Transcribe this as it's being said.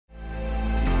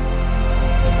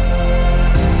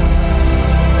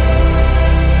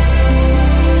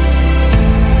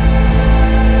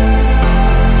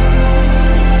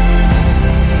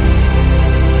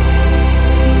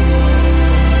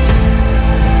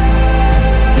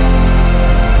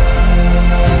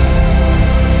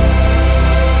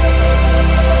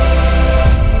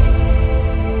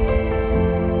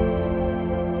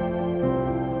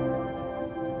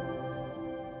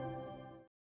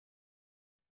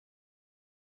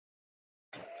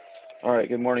All right,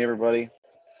 good morning, everybody.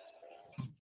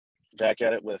 Back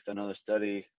at it with another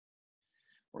study.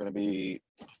 We're going to be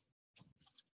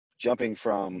jumping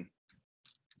from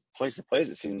place to place,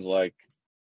 it seems like,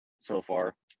 so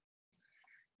far.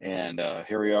 And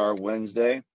here we are,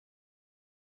 Wednesday.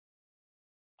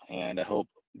 And I hope,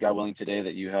 God willing, today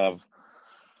that you have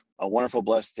a wonderful,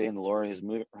 blessed day in the Lord.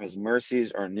 His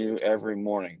mercies are new every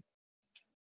morning.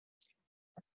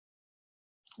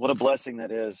 What a blessing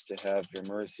that is to have your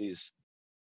mercies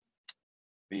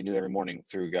be new every morning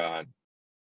through God.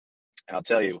 And I'll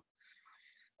tell you,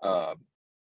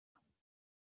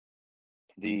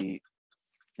 the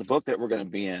book that we're going to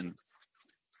be in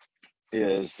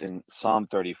is in Psalm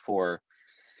 34,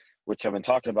 which I've been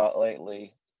talking about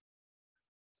lately.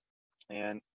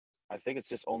 And I think it's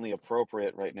just only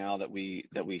appropriate right now that we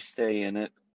stay in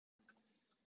it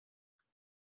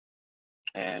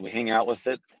and we hang out with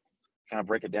it, kind of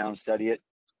break it down, study it,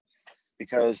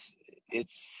 because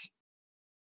it's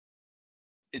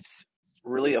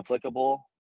really applicable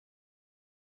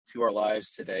to our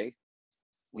lives today.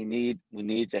 We need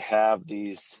to have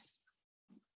these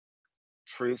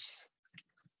truths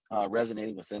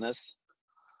resonating within us,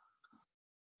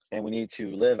 and we need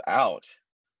to live out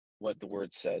what the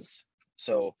Word says.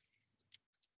 So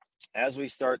as we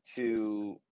start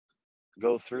to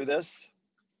go through this,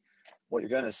 what you're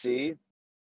going to see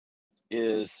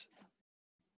is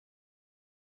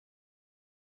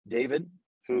David,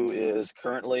 who is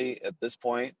currently at this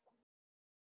point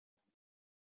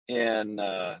in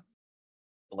the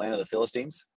land of the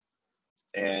Philistines.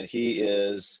 And he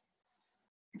is,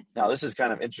 now this is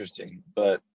kind of interesting,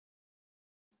 but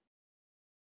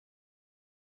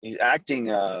he's acting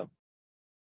on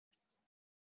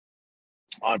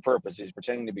purpose. He's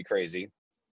pretending to be crazy.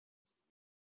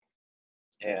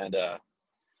 And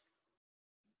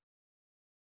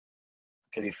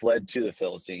because he fled to the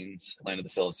Philistines, land of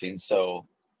the Philistines. So,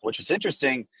 which was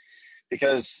interesting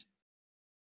because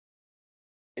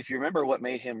if you remember what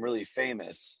made him really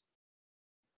famous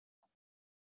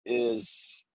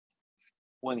is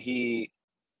when he,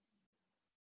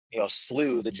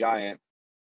 slew the giant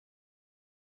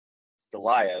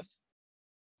Goliath,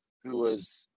 who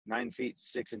was 9 feet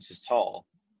 6 inches tall,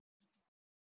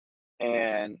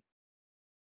 and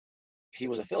he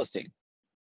was a Philistine.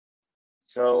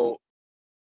 So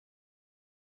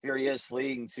here he is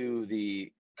fleeing to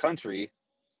the country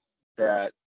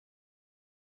that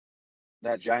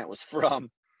giant was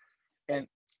from, and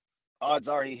odds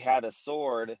are he had a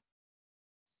sword,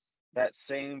 that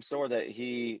same sword that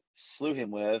he slew him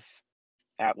with.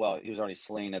 He was already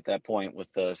slain at that point with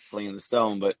the sling and the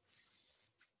stone. But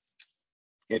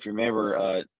if you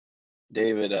remember,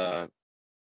 David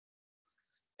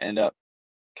ended up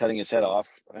cutting his head off.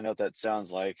 I know what that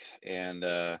sounds like.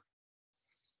 And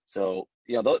so,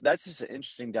 that's just an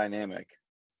interesting dynamic.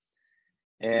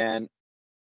 And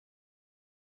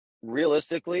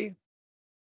realistically,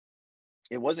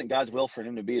 it wasn't God's will for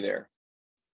him to be there.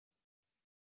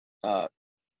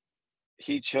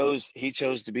 He chose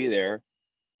to be there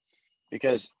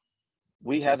because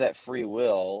we have that free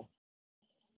will,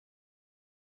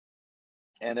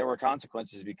 and there were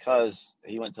consequences because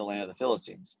he went to the land of the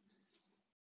Philistines.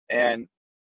 And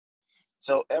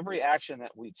so every action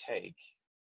that we take,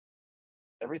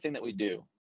 everything that we do,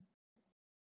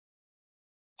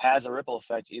 has a ripple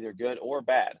effect, either good or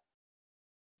bad,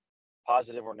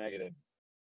 positive or negative.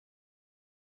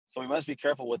 So we must be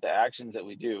careful with the actions that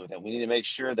we do, that we need to make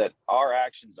sure that our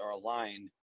actions are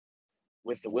aligned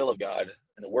with the will of God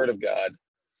and the Word of God.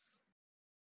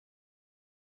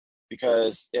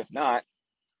 Because if not,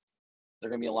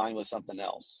 they're going to be aligned with something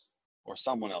else or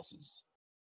someone else's.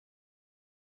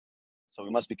 So we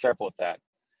must be careful with that.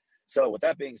 So with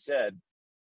that being said,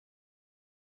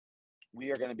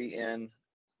 we are going to be in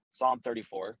Psalm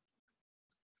 34,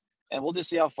 and we'll just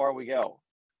see how far we go.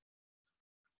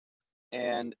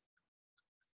 And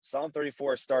Psalm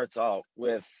 34 starts out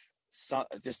with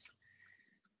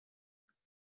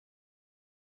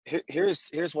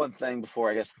here's one thing before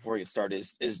we get started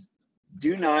is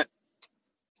do not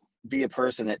be a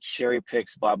person that cherry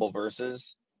picks Bible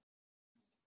verses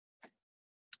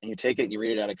and you take it and you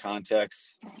read it out of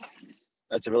context.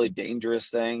 That's a really dangerous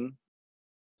thing.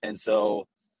 And so,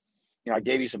 I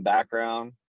gave you some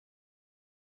background.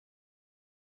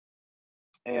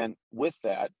 And with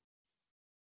that,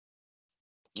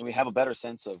 we have a better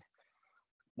sense of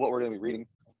what we're going to be reading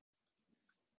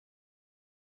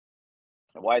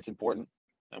and why it's important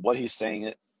and what he's saying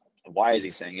it and why is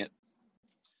he saying it.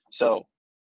 So,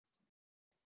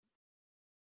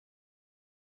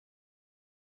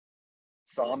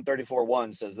 Psalm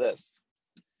 34:1 says this: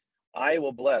 I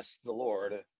will bless the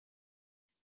Lord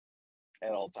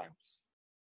at all times.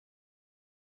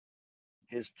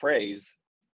 His praise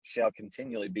shall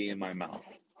continually be in my mouth.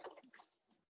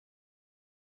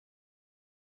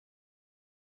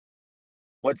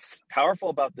 What's powerful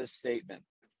about this statement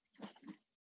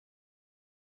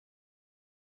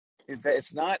is that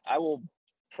it's not, I will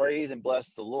praise and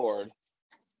bless the Lord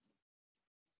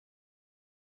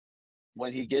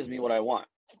when he gives me what I want.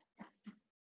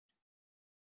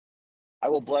 I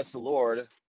will bless the Lord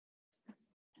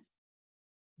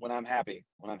when I'm happy,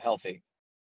 when I'm healthy.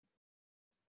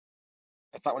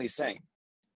 That's not what he's saying.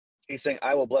 He's saying,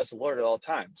 I will bless the Lord at all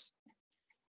times.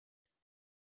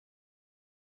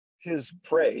 His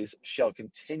praise shall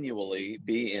continually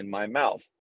be in my mouth.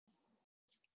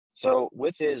 So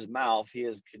with his mouth, he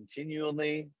is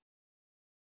continually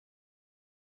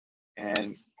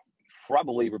and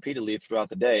probably repeatedly throughout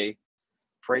the day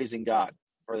praising God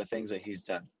for the things that he's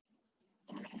done.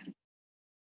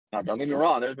 Now, don't get me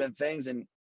wrong, there's been things in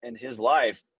his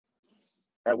life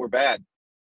that were bad.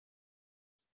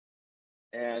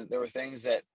 And there were things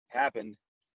that happened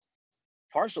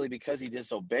partially because he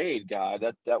disobeyed God.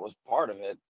 That was part of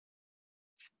it.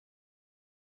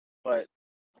 But,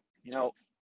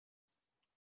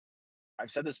 I've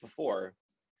said this before,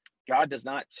 God does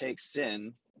not take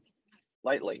sin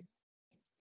lightly.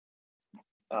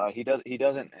 He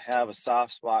doesn't have a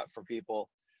soft spot for people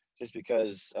just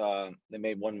because they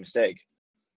made one mistake.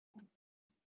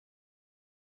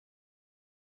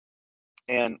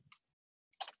 And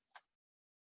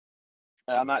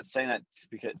I'm not saying that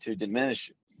to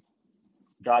diminish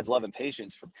God's love and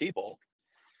patience for people,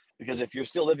 because if you're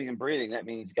still living and breathing, that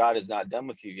means God is not done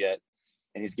with you yet,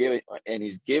 and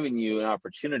He's giving you an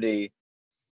opportunity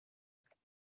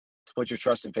to put your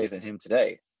trust and faith in Him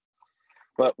today.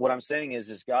 But what I'm saying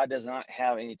is God does not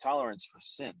have any tolerance for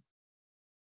sin.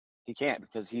 He can't,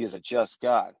 because He is a just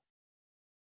God.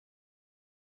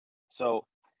 So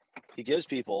He gives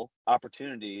people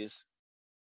opportunities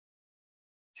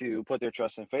to put their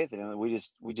trust and faith in Him, and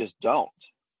we just don't.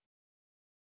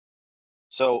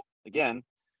 So again,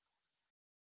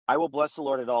 I will bless the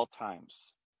Lord at all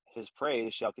times. His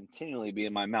praise shall continually be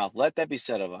in my mouth. Let that be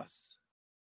said of us.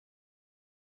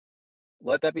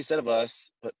 Let that be said of us.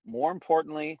 But more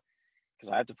importantly,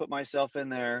 because I have to put myself in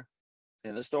there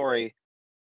in the story,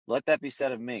 let that be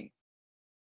said of me.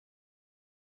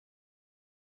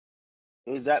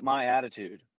 Is that my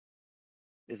attitude?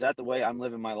 Is that the way I'm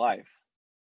living my life?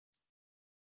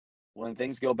 When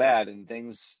things go bad and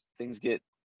things get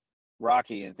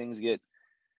rocky and things get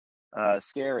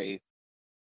scary,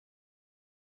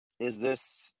 is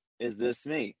this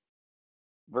me?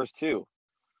 Verse 2,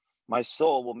 my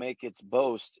soul will make its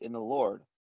boast in the Lord.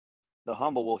 The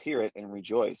humble will hear it and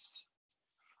rejoice.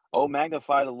 Oh,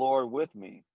 magnify the Lord with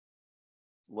me.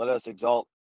 Let us exalt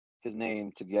his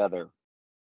name together.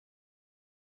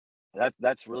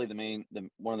 That's really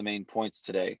one of the main points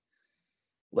today.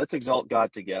 Let's exalt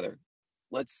God together.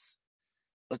 Let's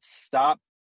stop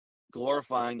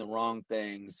glorifying the wrong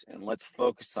things and let's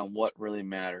focus on what really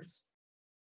matters.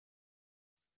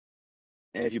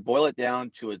 And if you boil it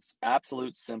down to its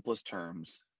absolute simplest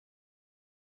terms,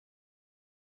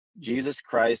 Jesus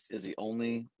Christ is the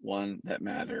only one that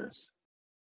matters.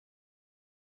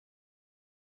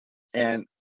 And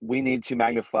we need to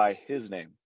magnify his name.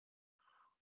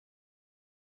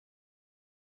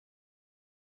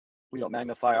 We don't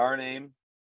magnify our name.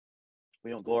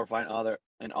 We don't glorify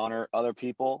and honor other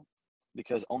people,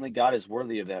 because only God is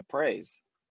worthy of that praise.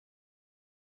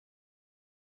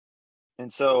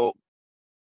 And so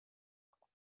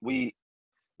we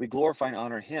glorify and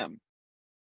honor him.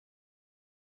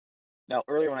 Now,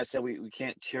 earlier when I said we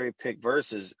can't cherry pick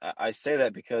verses, I say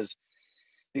that because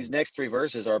these next three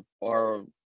verses are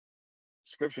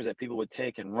scriptures that people would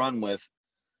take and run with,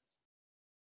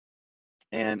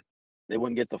 and they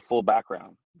wouldn't get the full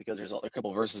background because there's a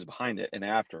couple of verses behind it and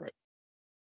after it.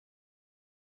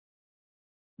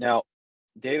 Now,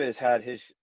 David has had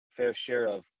his fair share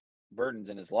of burdens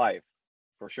in his life,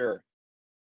 for sure.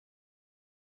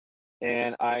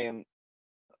 And I'm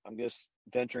just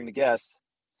venturing to guess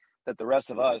that the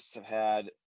rest of us have had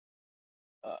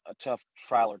a tough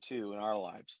trial or two in our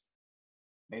lives.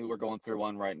 Maybe we're going through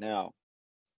one right now.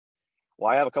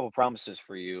 Well, I have a couple promises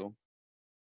for you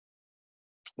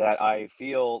that I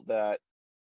feel that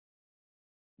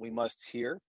we must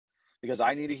hear, because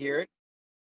I need to hear it,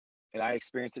 and I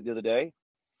experienced it the other day,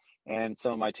 and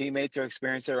some of my teammates are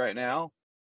experiencing it right now,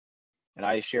 and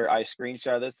I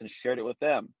screenshot this and shared it with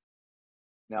them.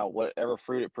 Now, whatever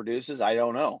fruit it produces, I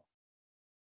don't know.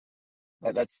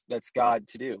 That's God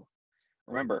to do.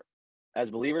 Remember,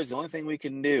 as believers, the only thing we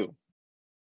can do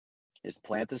is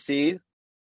plant the seed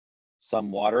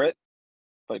Some water it,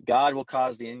 but God will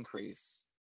cause the increase.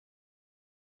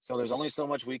 So there's only so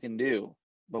much we can do,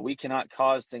 but we cannot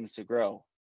cause things to grow.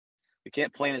 We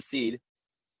can't plant a seed.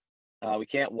 We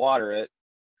can't water it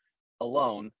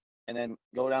alone and then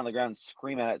go down the ground and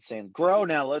scream at it saying, grow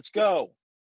now, let's go.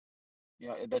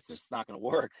 That's just not going to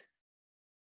work.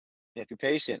 You have to be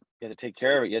patient. You have to take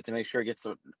care of it. You have to make sure it gets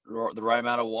the right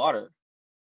amount of water.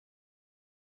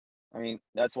 I mean,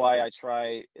 that's why I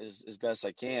try as best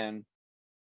I can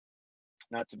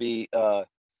not to be,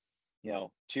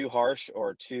 too harsh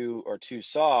or too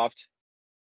soft,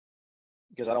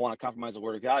 because I don't want to compromise the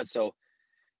word of God. So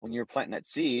when you're planting that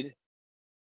seed,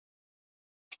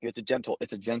 it's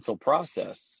a gentle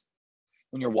process.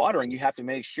 When you're watering, you have to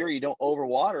make sure you don't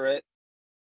overwater it.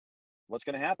 What's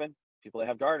going to happen? People that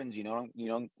have gardens, you know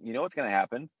what's going to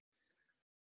happen.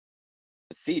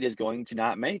 The seed is going to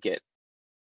not make it.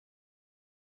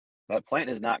 That plant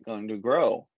is not going to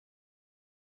grow.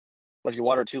 But if you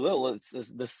water too little, it's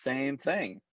the same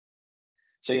thing.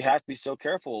 So you have to be so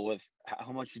careful with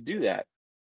how much you do that.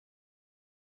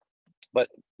 But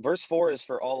verse 4 is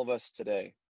for all of us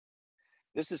today.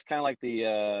 This is kind of like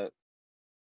the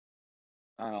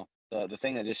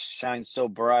thing that just shines so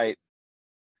bright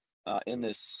in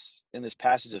this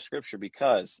passage of scripture,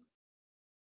 because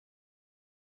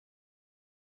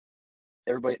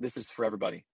this is for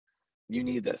everybody. You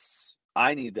need this.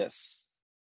 I need this.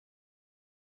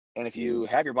 And if you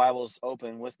have your Bibles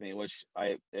open with me, which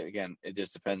it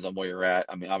just depends on where you're at.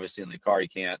 I mean, obviously in the car you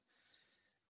can't.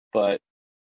 But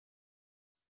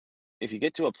if you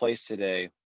get to a place today,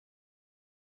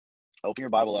 open your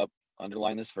Bible up,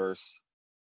 underline this verse.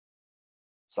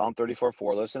 Psalm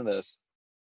 34:4. Listen to this.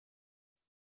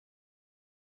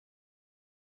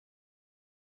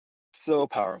 So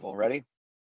powerful. Ready?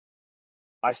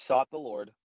 I sought the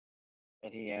Lord,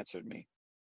 and he answered me,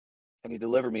 and he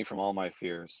delivered me from all my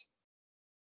fears.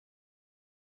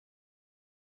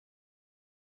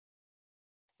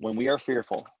 When we are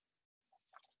fearful,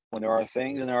 when there are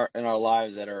things in our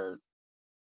lives that are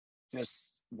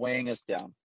just weighing us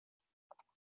down,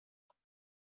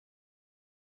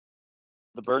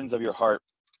 the burdens of your heart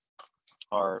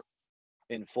are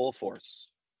in full force.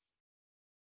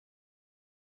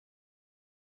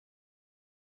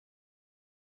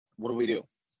 What do?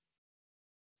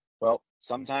 Well,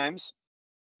 sometimes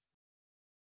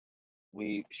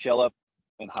we shell up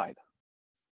and hide.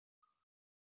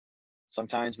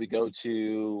 Sometimes we go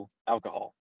to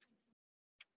alcohol.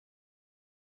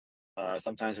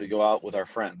 Sometimes we go out with our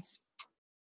friends.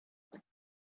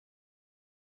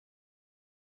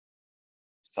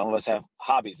 Some of us have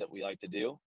hobbies that we like to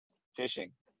do.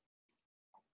 Fishing.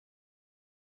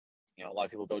 A lot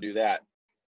of people go do that.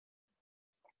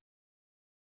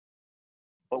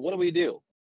 But what do?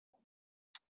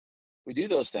 We do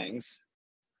those things.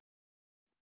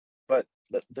 But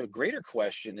the greater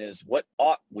question is, what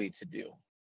ought we to do?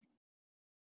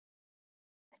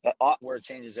 That ought where it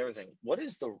changes everything. What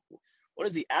is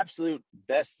the absolute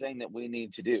best thing that we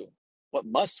need to do? What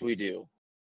must we do?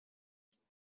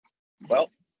 Well, it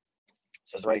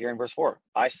says right here in verse 4,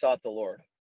 I sought the Lord.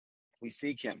 We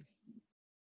seek him.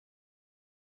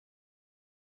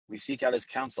 We seek out his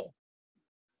counsel.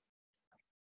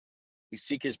 We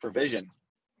seek his provision.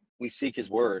 We seek his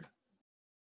word.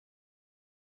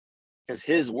 Because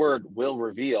his word will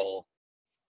reveal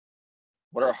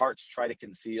what our hearts try to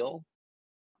conceal.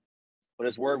 But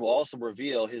his word will also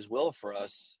reveal his will for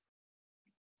us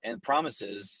and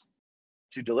promises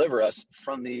to deliver us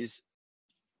from these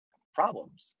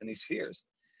problems and these fears.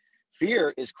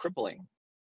 Fear is crippling.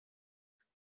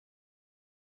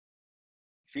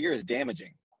 Fear is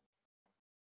damaging.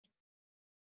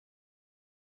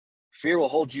 Fear will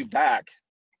hold you back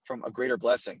from a greater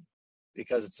blessing,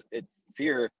 because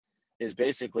fear is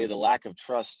basically the lack of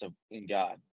trust in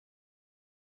God.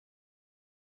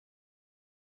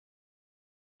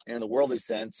 And in the worldly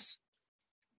sense,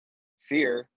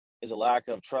 fear is a lack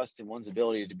of trust in one's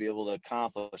ability to be able to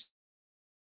accomplish.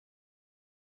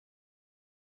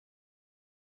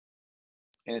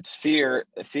 And it's fear.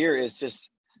 Fear is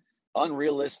just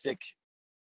unrealistic,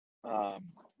 an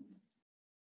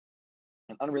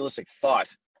unrealistic thought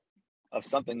of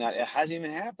something that it hasn't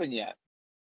even happened yet.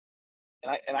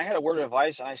 And I had a word of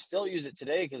advice, and I still use it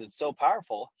today because it's so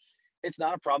powerful. It's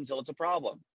not a problem until it's a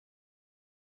problem.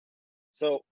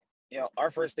 So,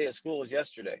 our first day of school was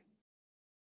yesterday.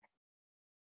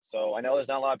 So I know there's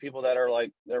not a lot of people that are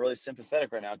they're really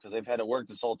sympathetic right now because they've had to work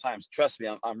this whole time. So trust me,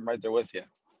 I'm right there with you.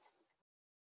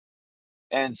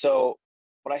 And so,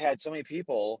 but I had so many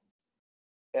people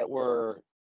that were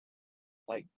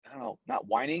not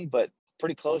whining, but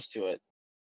pretty close to it.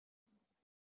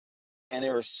 And they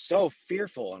were so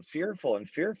fearful and fearful and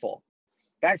fearful.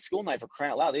 Back to school night, for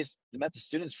crying out loud. They met the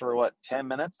students for what, 10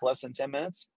 minutes, less than 10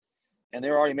 minutes. And they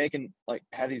were already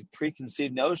had these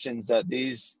preconceived notions that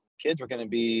these kids were going to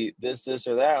be this,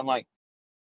 or that. I'm like,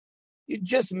 you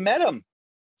just met them.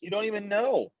 You don't even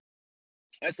know.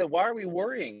 I said, why are we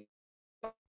worrying?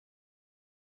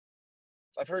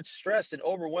 I've heard stressed and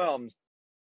overwhelmed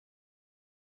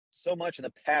so much in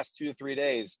the past 2 to 3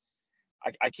 days.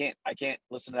 I can't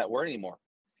listen to that word anymore.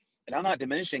 And I'm not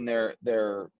diminishing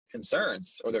their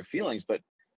concerns or their feelings, but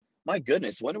my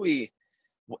goodness, when do we?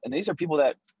 And these are people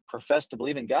that profess to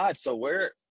believe in God. So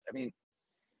where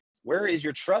is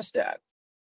your trust at?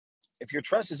 If your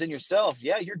trust is in yourself,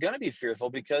 yeah, you're going to be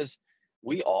fearful, because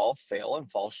we all fail and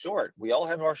fall short. We all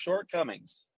have our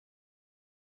shortcomings.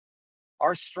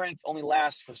 Our strength only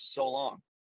lasts for so long.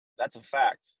 That's a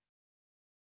fact.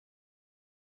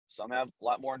 Some have a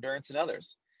lot more endurance than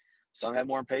others. Some have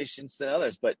more patience than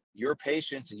others, but your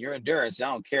patience and your endurance, I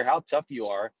don't care how tough you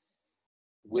are,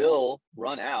 will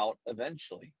run out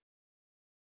eventually.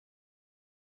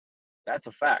 That's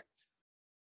a fact.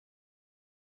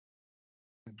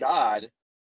 God,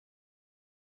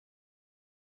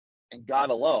 and God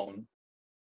alone,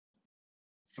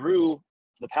 through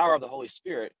the power of the Holy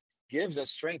Spirit, gives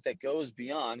us strength that goes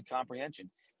beyond comprehension.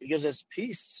 He gives us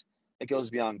peace that goes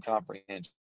beyond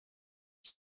comprehension.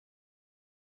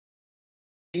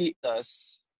 He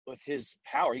us with his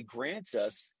power, he grants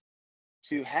us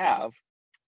to have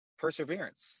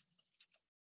perseverance,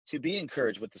 to be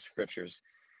encouraged with the scriptures,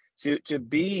 to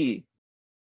be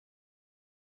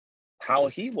how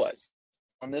he was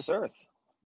on this earth.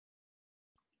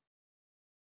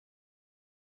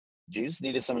 Jesus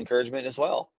needed some encouragement as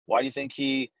well. Why do you think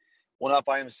he went out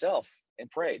by himself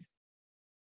and prayed?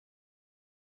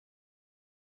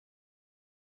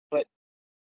 But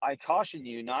I caution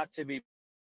you not to be,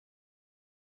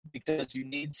 because you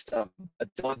need some.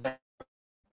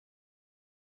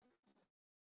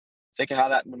 Think of how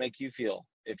that would make you feel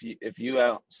if you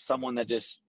have someone that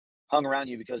just hung around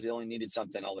you because they only needed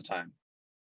something all the time.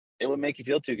 It would make you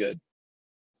feel too good.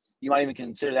 You might even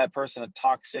consider that person a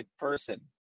toxic person.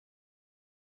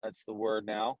 That's the word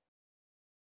now.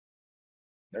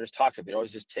 They're just toxic. They're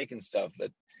always just taking stuff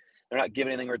that they're not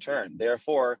giving anything in return.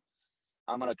 Therefore,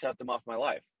 I'm going to cut them off my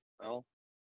life. Well,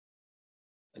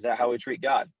 is that how we treat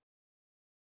God?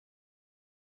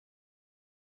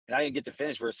 And I didn't get to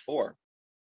finish verse 4.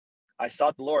 I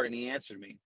sought the Lord and he answered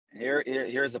me. And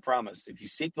here's the promise. If you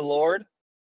seek the Lord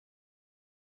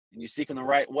and you seek him the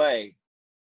right way,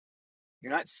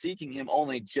 you're not seeking him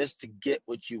only just to get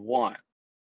what you want.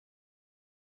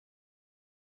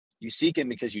 You seek him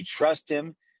because you trust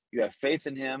him, you have faith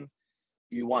in him,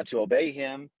 you want to obey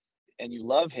him, and you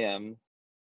love him.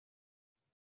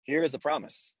 Here is the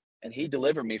promise. And he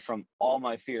delivered me from all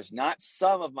my fears, not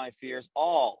some of my fears,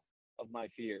 all of my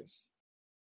fears.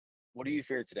 What do you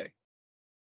fear today?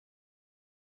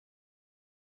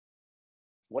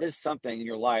 What is something in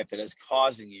your life that is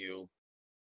causing you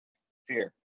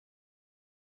fear?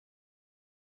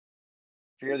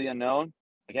 Fear of the unknown?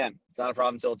 Again, it's not a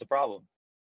problem until it's a problem.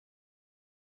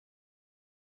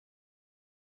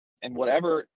 And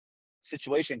whatever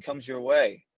situation comes your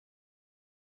way,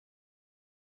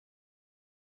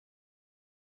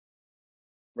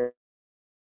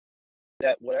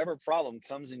 that whatever problem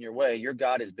comes in your way, your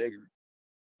God is bigger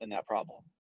than that problem.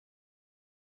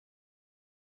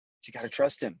 But you got to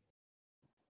trust him.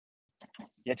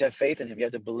 You have to have faith in him. You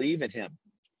have to believe in him.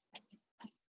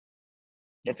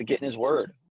 You have to get in his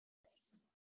word.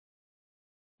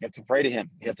 You have to pray to him.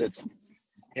 You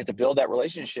have to build that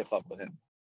relationship up with him.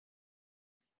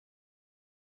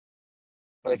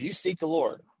 But if you seek the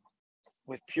Lord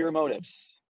with pure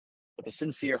motives, with a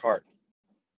sincere heart,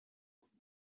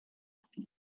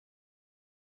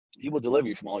 he will deliver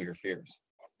you from all your fears.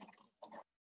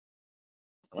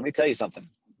 Let me tell you something.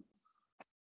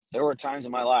 There were times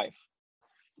in my life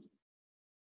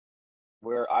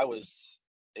where I was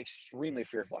extremely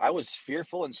fearful. I was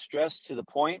fearful and stressed to the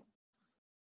point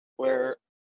where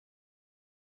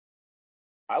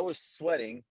I was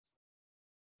sweating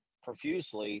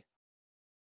profusely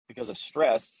because of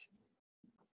stress,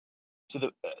 to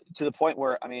the point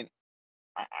where, I mean,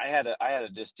 I had to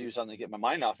just do something to get my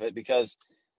mind off it, because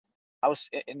I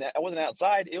wasn't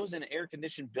outside. It was in an air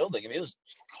conditioned building. I mean, it was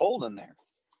cold in there.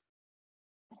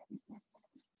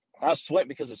 I was sweating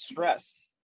because of stress.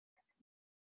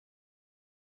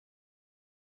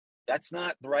 That's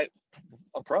not the right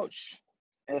approach.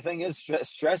 And the thing is,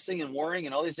 stressing and worrying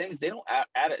and all these things, they don't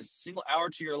add a single hour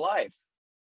to your life.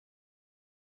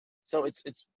 So it's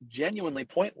genuinely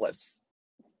pointless.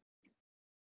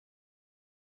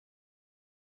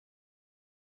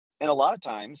 And a lot of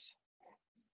times,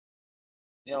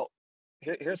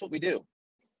 here's what we do.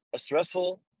 A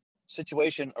stressful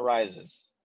situation arises.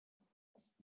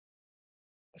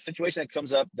 A situation that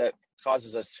comes up that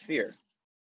causes us fear.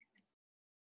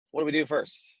 What do we do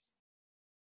first?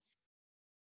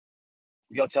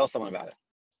 We go tell someone about it.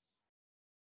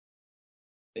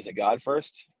 Is it God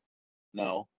first?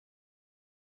 No.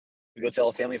 We go tell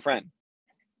a family friend.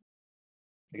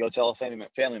 We go tell a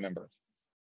family member.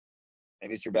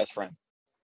 Maybe it's your best friend.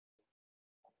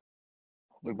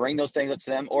 We bring those things up to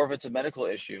them, or if it's a medical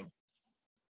issue,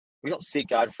 we don't seek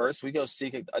God first. We go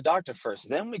seek a doctor first.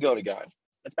 Then we go to God.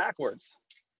 That's backwards.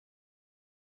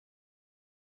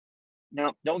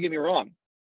 Now, don't get me wrong.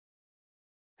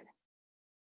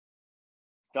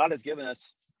 God has given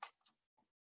us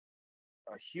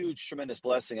a huge, tremendous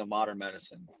blessing of modern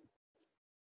medicine.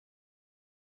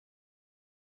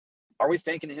 Are we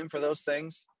thanking Him for those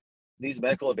things? These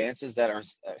medical advances that are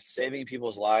saving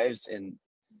people's lives, and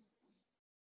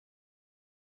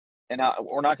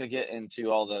we're not going to get into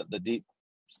all the deep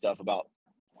stuff about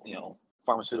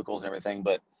pharmaceuticals and everything,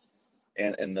 but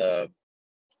and the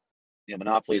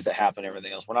monopolies that happen and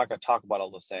everything else. We're not going to talk about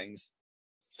all those things.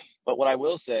 But what I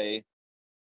will say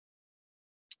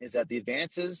is that the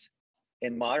advances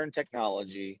in modern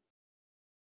technology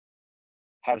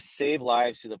have saved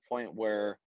lives to the point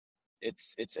where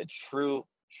it's a true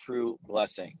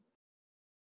blessing.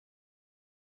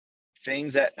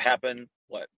 Things that happened,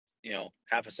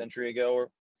 half a century ago, or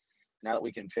now that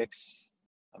we can fix,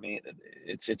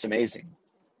 it's amazing.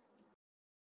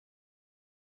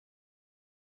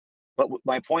 But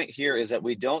my point here is that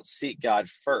we don't seek God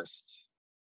first.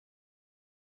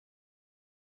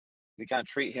 We kind of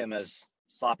treat Him as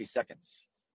sloppy seconds.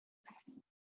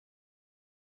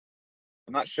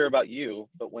 I'm not sure about you,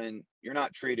 but when you're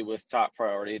not treated with top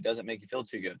priority, it doesn't make you feel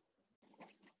too good.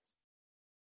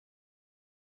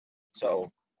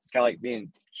 So it's kind of like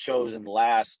being chosen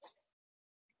last,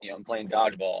 and playing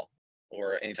dodgeball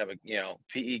or any type of,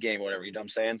 PE game or whatever, you know what I'm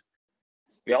saying?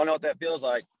 We all know what that feels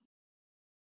like.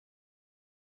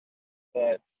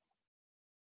 But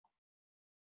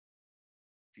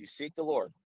if you seek the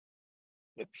Lord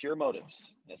with pure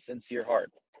motives and a sincere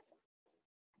heart,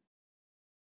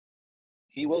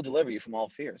 He will deliver you from all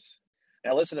fears.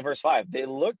 Now listen to verse 5. They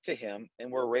looked to Him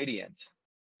and were radiant,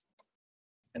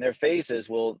 and their faces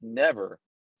will never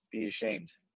be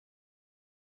ashamed.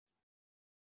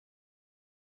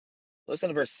 Listen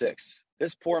to verse 6.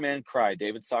 This poor man cried.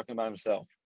 David's talking about himself.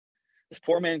 This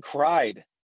poor man cried,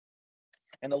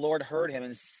 and the Lord heard him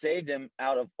and saved him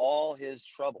out of all his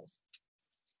troubles.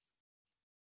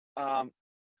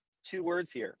 2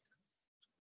 words here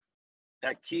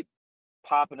that keep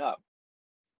popping up.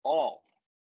 All.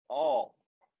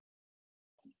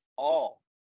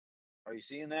 Are you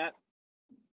seeing that?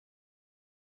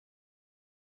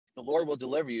 The Lord will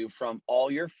deliver you from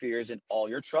all your fears and all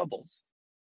your troubles.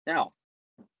 Now,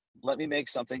 let me make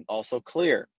something also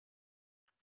clear.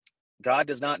 God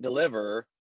does not deliver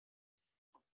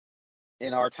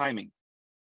in our timing.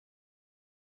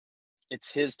 It's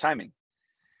His timing.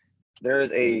 There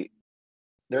is a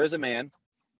man,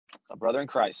 a brother in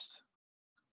Christ.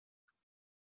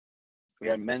 We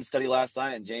had men's study last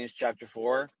night in James chapter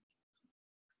 4.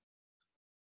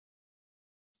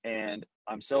 And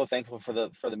I'm so thankful for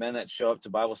the men that show up to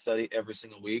Bible study every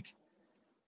single week.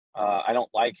 I don't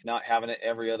like not having it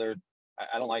every other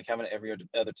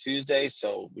Tuesday,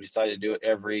 so we decided to do it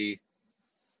every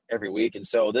week. And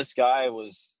so this guy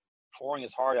was pouring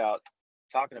his heart out,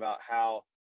 talking about how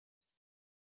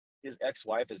his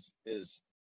ex-wife is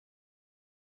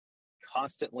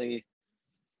constantly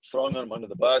throwing him under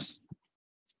the bus,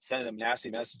 sending him nasty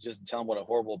messages and telling him what a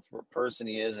horrible person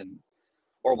he is and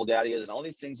horrible dad he is and all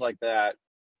these things like that.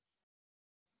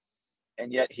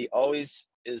 And yet he always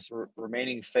is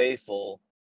remaining faithful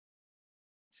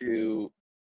to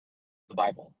the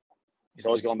Bible. He's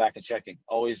always going back and checking,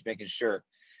 always making sure.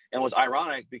 And it was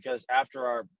ironic because after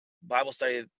our Bible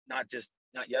study, not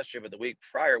yesterday, but the week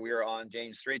prior, we were on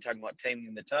James 3 talking about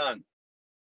taming the tongue.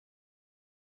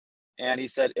 And he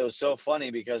said it was so funny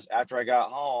because after I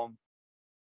got home,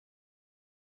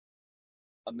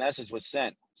 a message was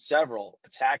sent, several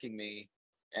attacking me,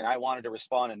 and I wanted to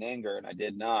respond in anger, and I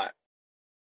did not.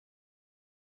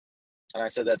 And I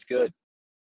said, that's good,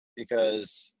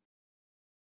 because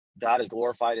God is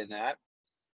glorified in that.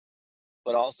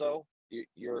 But also,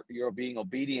 you're being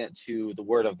obedient to the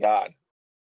Word of God,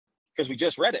 because we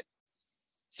just read it.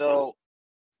 So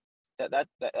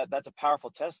that's a powerful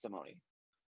testimony.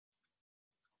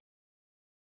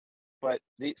 But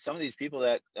some of these people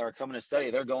that are coming to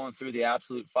study, they're going through the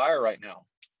absolute fire right now.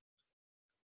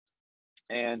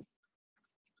 And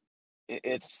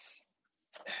it's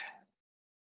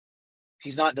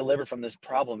he's not delivered from this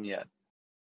problem yet.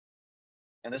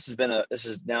 And this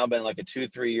has now been like a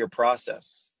 2-3 year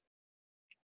process.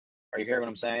 Are you hearing what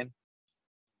I'm saying?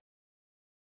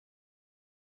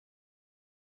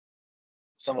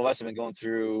 Some of us have been going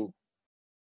through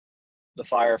the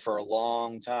fire for a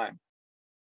long time.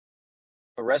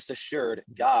 But rest assured,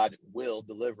 God will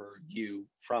deliver you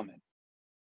from it.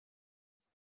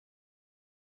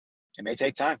 It may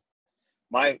take time.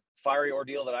 My fiery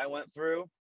ordeal that I went through,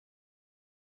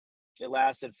 it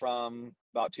lasted from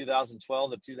about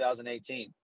 2012 to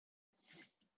 2018.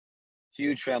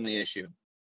 Huge family issue.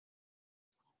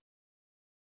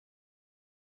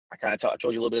 I kind of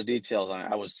told you a little bit of details on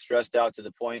it. I was stressed out to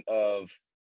the point of,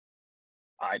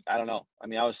 I don't know. I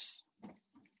mean,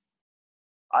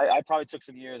 I probably took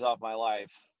some years off my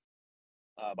life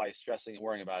by stressing and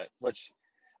worrying about it, which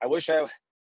I wish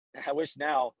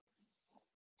now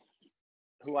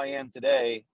who I am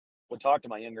today would talk to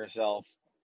my younger self.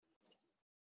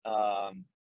 And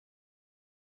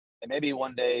maybe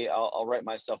one day I'll write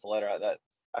myself a letter. That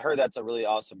I heard that's a really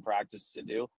awesome practice to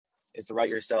do, is to write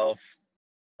yourself.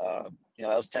 That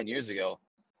was 10 years ago.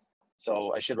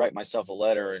 So I should write myself a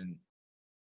letter and,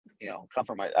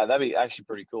 comfort that'd be actually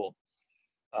pretty cool.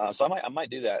 So I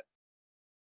might do that.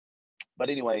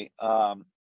 But anyway, God's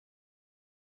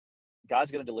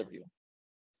going to deliver you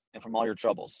and from all your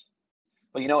troubles.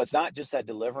 But it's not just that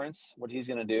deliverance. What he's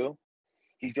going to do,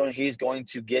 he's going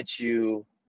to get you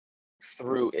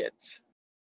through it.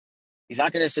 He's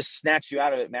not going to just snatch you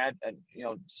out of it, man. And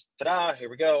just, ta-da, here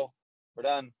we go, we're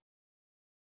done.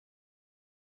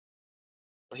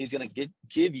 But he's going to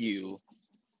give you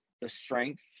the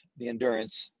strength, the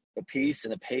endurance, the peace,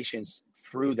 and the patience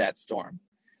through that storm.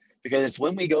 Because it's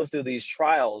when we go through these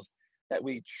trials that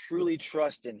we truly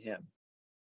trust in him.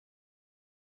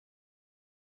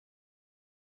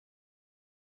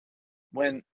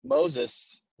 When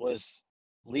Moses was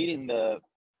leading the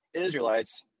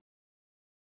Israelites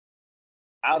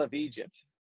out of Egypt,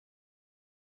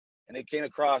 and they came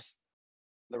across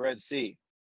the Red Sea,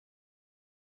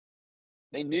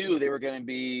 they knew they were going to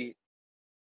be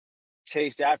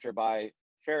chased after by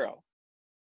Pharaoh.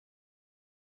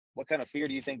 What kind of fear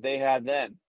do you think they had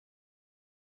then?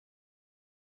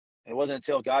 It wasn't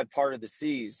until God parted the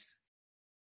seas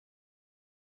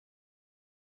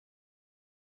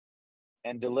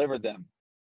and delivered them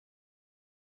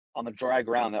on the dry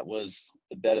ground that was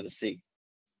the bed of the sea.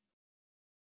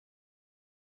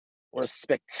 What a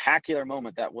spectacular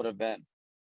moment that would have been.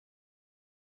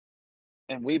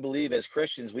 And we believe, as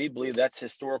Christians, that's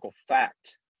historical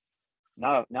fact,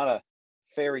 not a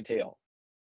fairy tale.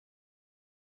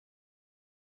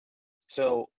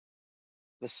 So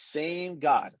the same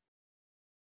God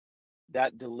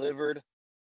that delivered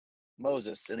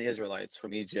Moses and the Israelites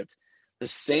from Egypt, the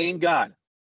same God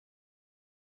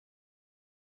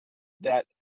that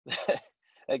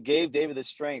that gave David the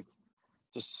strength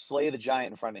to slay the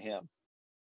giant in front of him,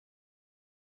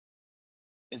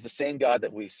 is the same God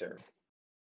that we serve.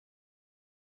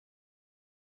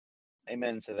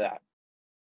 Amen to that.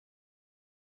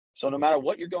 So no matter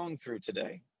what you're going through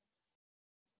today,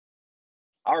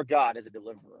 our God is a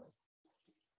deliverer.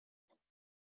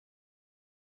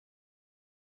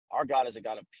 Our God is a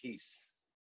God of peace.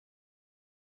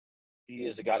 He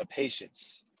is a God of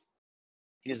patience.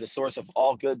 He is the source of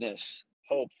all goodness,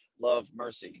 hope, love,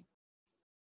 mercy.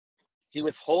 He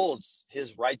withholds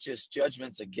his righteous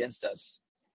judgments against us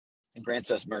and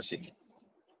grants us mercy.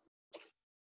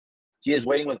 He is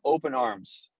waiting with open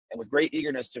arms and with great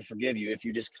eagerness to forgive you if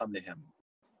you just come to him.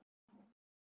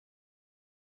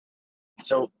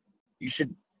 So you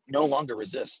should no longer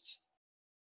resist,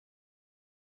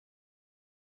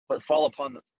 but fall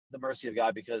upon the mercy of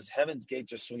God, because heaven's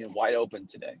gates are swinging wide open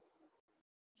today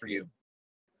for you.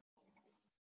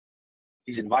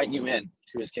 He's inviting you in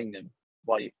to his kingdom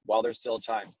while there's still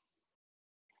time.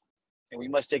 And we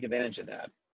must take advantage of that,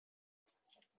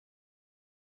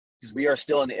 because we are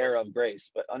still in the era of grace.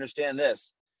 But understand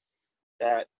this,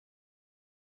 that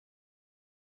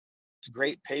the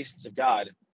great patience of God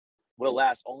will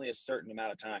last only a certain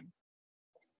amount of time.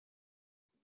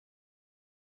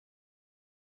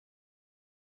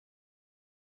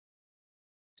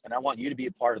 And I want you to be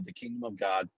a part of the kingdom of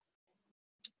God,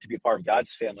 to be a part of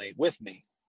God's family with me.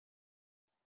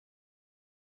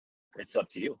 It's up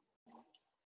to you.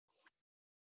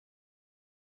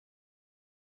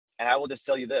 And I will just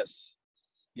tell you this.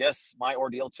 Yes, my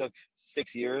ordeal took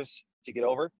 6 years to get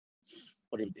over,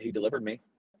 but he delivered me.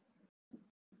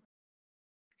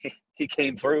 He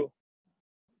came through.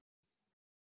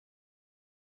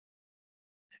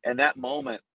 And that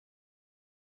moment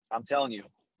I'm telling you,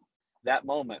 that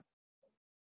moment,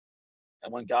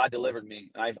 and when God delivered me,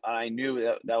 I knew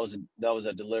that was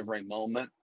a delivering moment.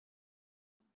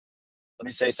 Let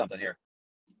me say something here.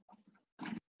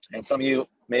 And some of you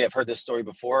may have heard this story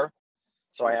before,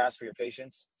 so I ask for your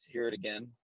patience to hear it again.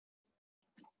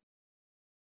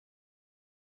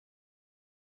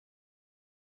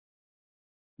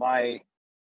 My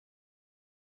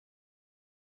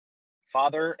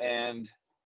father and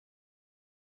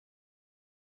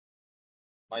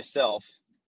myself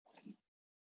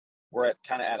were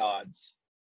kind of at odds.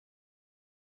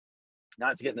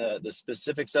 Not to get into the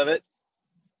specifics of it,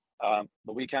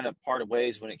 but we kind of parted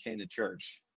ways when it came to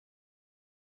church.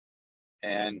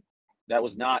 And that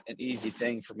was not an easy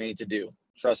thing for me to do.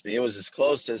 Trust me, it was as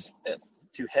close to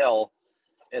hell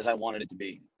as I wanted it to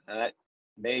be. And that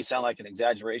may sound like an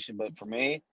exaggeration, but for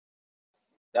me,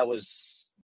 that was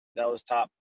top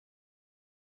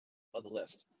of the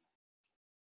list.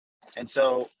 And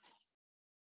so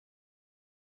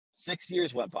 6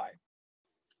 years went by.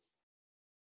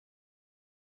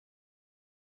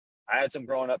 I had some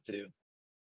growing up to do.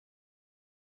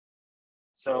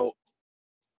 So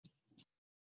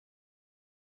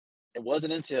it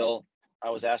wasn't until I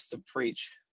was asked to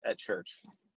preach at church.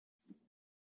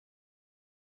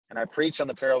 And I preached on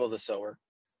the parable of the sower.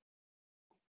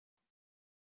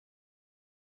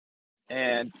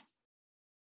 And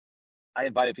I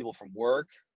invited people from work.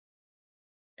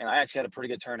 And I actually had a pretty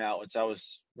good turnout, which I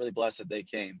was really blessed that they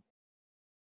came.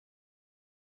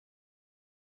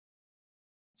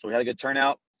 So we had a good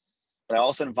turnout. But I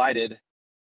also invited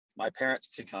my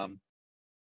parents to come.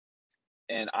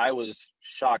 And I was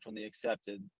shocked when they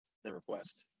accepted the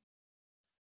request.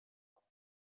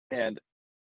 And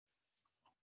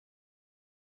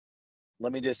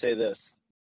let me just say this.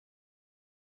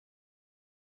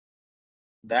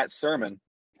 That sermon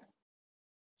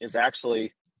is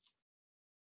actually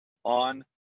on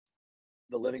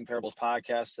the Living Parables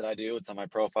podcast that I do. It's on my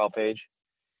profile page.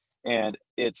 And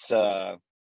it's called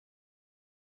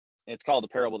The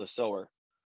Parable of the Sower.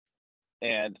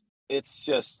 And it's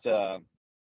just, it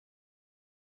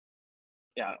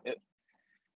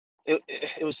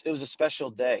was a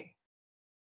special day.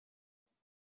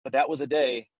 But that was a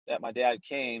day that my dad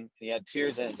came, and he had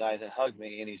tears in his eyes and hugged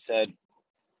me, and he said,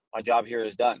 my job here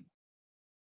is done.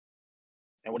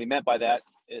 And what he meant by that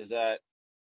is that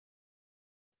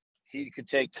he could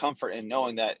take comfort in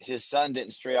knowing that his son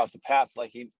didn't stray off the path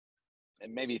like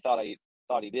maybe thought he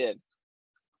did,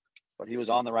 but he was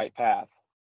on the right path.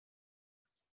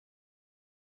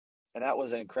 And that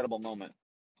was an incredible moment.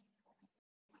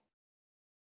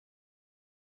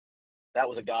 That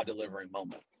was a God delivering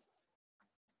moment.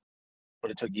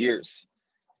 But it took years.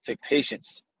 It took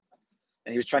patience.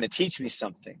 And he was trying to teach me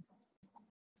something.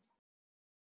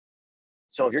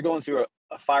 So if you're going through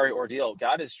a fiery ordeal,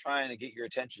 God is trying to get your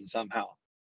attention somehow.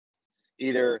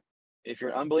 Either if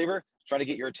you're an unbeliever, trying to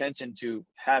get your attention to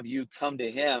have you come to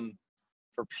him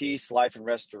for peace, life, and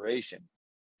restoration.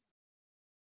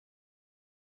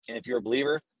 And if you're a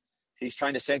believer, he's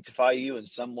trying to sanctify you in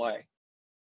some way.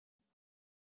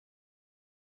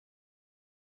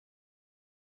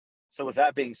 So with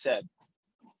that being said,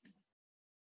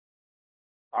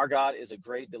 our God is a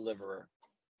great deliverer.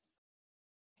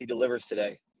 He delivers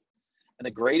today. And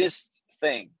the greatest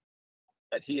thing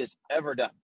that he has ever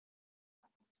done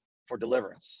for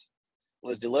deliverance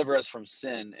was deliver us from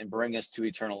sin and bring us to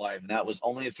eternal life. And that was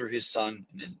only through his son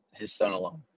and his son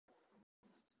alone.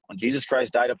 When Jesus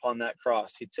Christ died upon that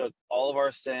cross, he took all of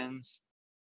our sins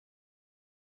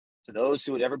to those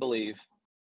who would ever believe,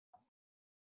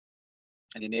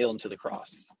 and he nailed them to the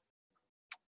cross.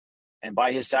 And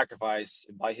by his sacrifice,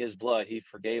 and by his blood, he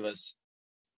forgave us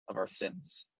of our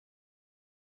sins.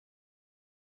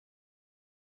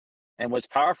 And what's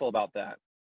powerful about that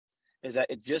is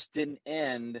that it just didn't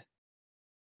end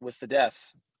with the death.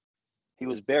 He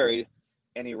was buried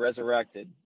and he resurrected,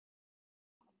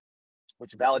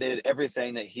 which validated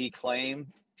everything that he claimed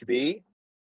to be,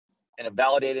 and it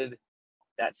validated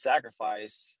that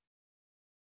sacrifice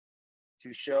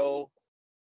to show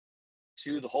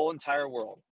to the whole entire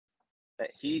world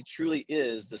that he truly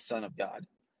is the Son of God,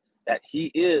 that he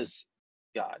is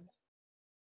God,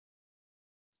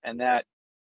 and that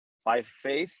by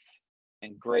faith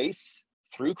and grace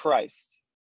through Christ,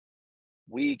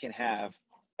 we can have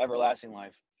everlasting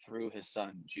life through his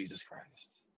son, Jesus Christ.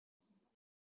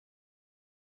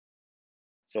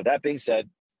 So that being said,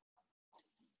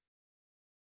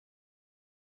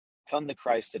 come to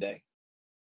Christ today,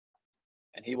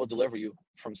 and he will deliver you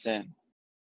from sin.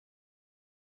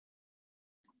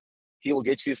 He will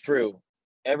get you through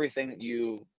everything that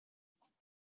you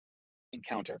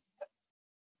encounter.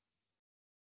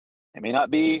 It may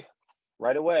not be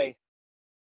right away,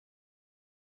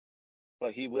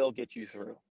 but he will get you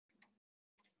through.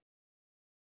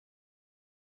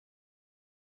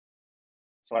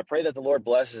 So I pray that the Lord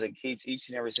blesses and keeps each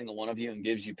and every single one of you and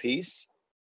gives you peace.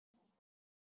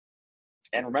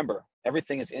 And remember,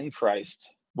 everything is in Christ,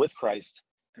 with Christ,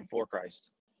 and for Christ.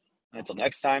 And until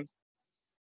next time,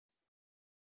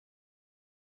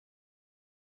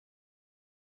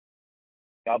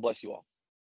 God bless you all.